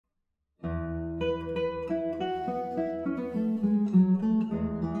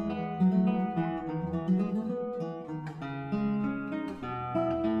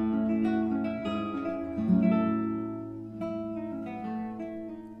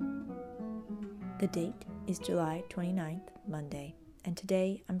The date is July 29th, Monday, and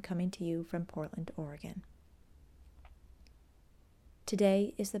today I'm coming to you from Portland, Oregon.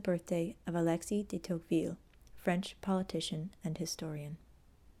 Today is the birthday of Alexis de Tocqueville, French politician and historian.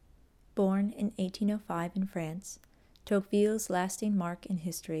 Born in 1805 in France, Tocqueville's lasting mark in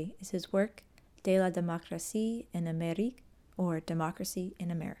history is his work De la démocratie en Amérique, or Democracy in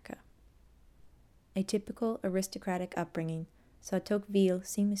America. A typical aristocratic upbringing saw Tocqueville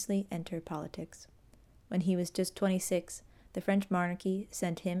seamlessly enter politics. When he was just 26, the French monarchy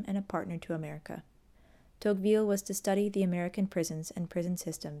sent him and a partner to America. Tocqueville was to study the American prisons and prison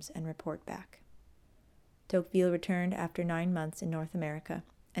systems and report back. Tocqueville returned after 9 months in North America,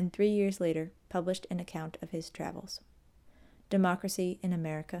 and 3 years later published an account of his travels. Democracy in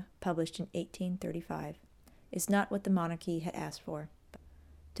America, published in 1835, is not what the monarchy had asked for.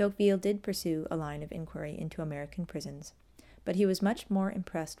 Tocqueville did pursue a line of inquiry into American prisons, but he was much more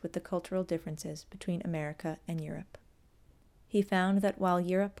impressed with the cultural differences between America and Europe. He found that while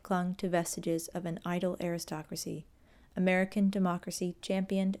Europe clung to vestiges of an idle aristocracy, American democracy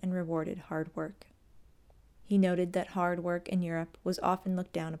championed and rewarded hard work. He noted that hard work in Europe was often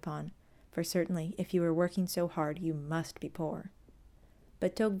looked down upon, for certainly if you were working so hard you must be poor.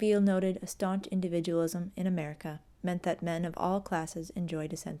 But Tocqueville noted a staunch individualism in America meant that men of all classes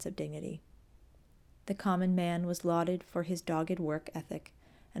enjoyed a sense of dignity. The common man was lauded for his dogged work ethic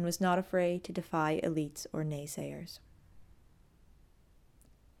and was not afraid to defy elites or naysayers.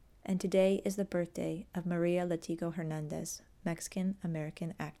 And today is the birthday of Maria Latigo Hernandez,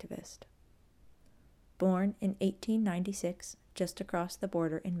 Mexican-American activist. Born in 1896, just across the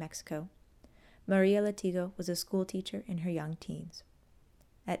border in Mexico, Maria Latigo was a schoolteacher in her young teens.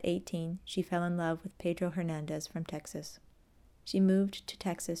 At 18, she fell in love with Pedro Hernandez from Texas. She moved to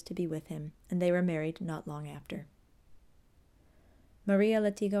Texas to be with him, and they were married not long after. Maria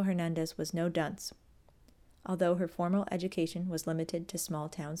Latigo Hernandez was no dunce. Although her formal education was limited to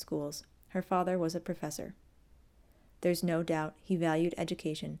small-town schools, her father was a professor. There's no doubt he valued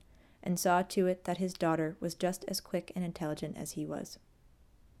education and saw to it that his daughter was just as quick and intelligent as he was.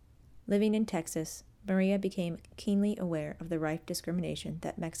 Living in Texas, Maria became keenly aware of the rife discrimination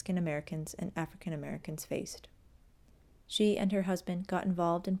that Mexican Americans and African Americans faced. She and her husband got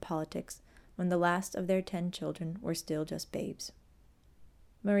involved in politics when the last of their 10 children were still just babes.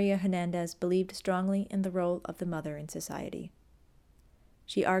 Maria Hernandez believed strongly in the role of the mother in society.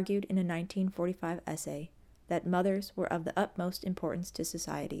 She argued in a 1945 essay that mothers were of the utmost importance to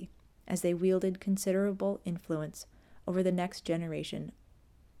society, as they wielded considerable influence over the next generation.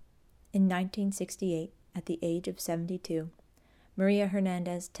 In 1968, at the age of 72, Maria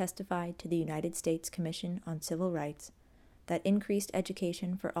Hernandez testified to the United States Commission on Civil Rights that increased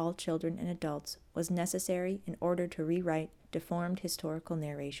education for all children and adults was necessary in order to rewrite deformed historical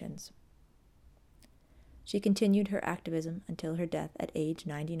narrations. She continued her activism until her death at age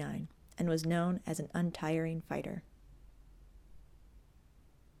 99 and was known as an untiring fighter.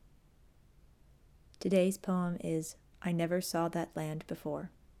 Today's poem is I Never Saw That Land Before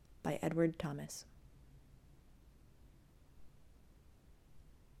by Edward Thomas.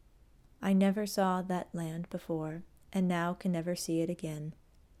 I never saw that land before, and now can never see it again,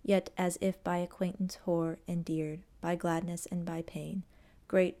 yet as if by acquaintance hoar endeared, by gladness and by pain,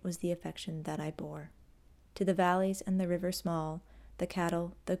 great was the affection that I bore. To the valleys and the river small, the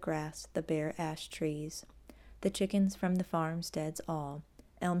cattle, the grass, the bare ash trees, the chickens from the farmsteads all,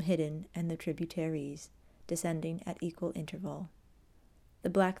 elm hidden and the tributaries, descending at equal interval. The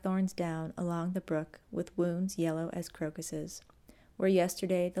blackthorns down along the brook with wounds yellow as crocuses, where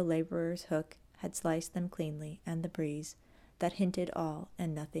yesterday the laborer's hook had sliced them cleanly, and the breeze that hinted all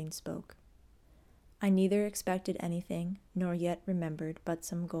and nothing spoke. I neither expected anything, nor yet remembered but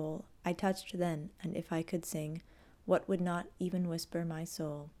some goal I touched then, and if I could sing, what would not even whisper my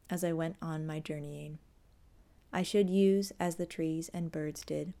soul as I went on my journeying? I should use, as the trees and birds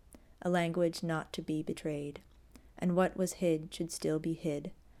did, a language not to be betrayed, and what was hid should still be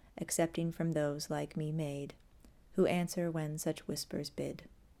hid, excepting from those like me made, who answer when such whispers bid.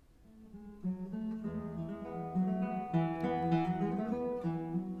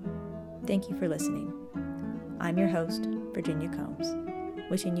 Thank you for listening. I'm your host, Virginia Combs,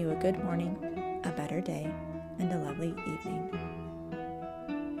 wishing you a good morning, a better day, and a lovely evening.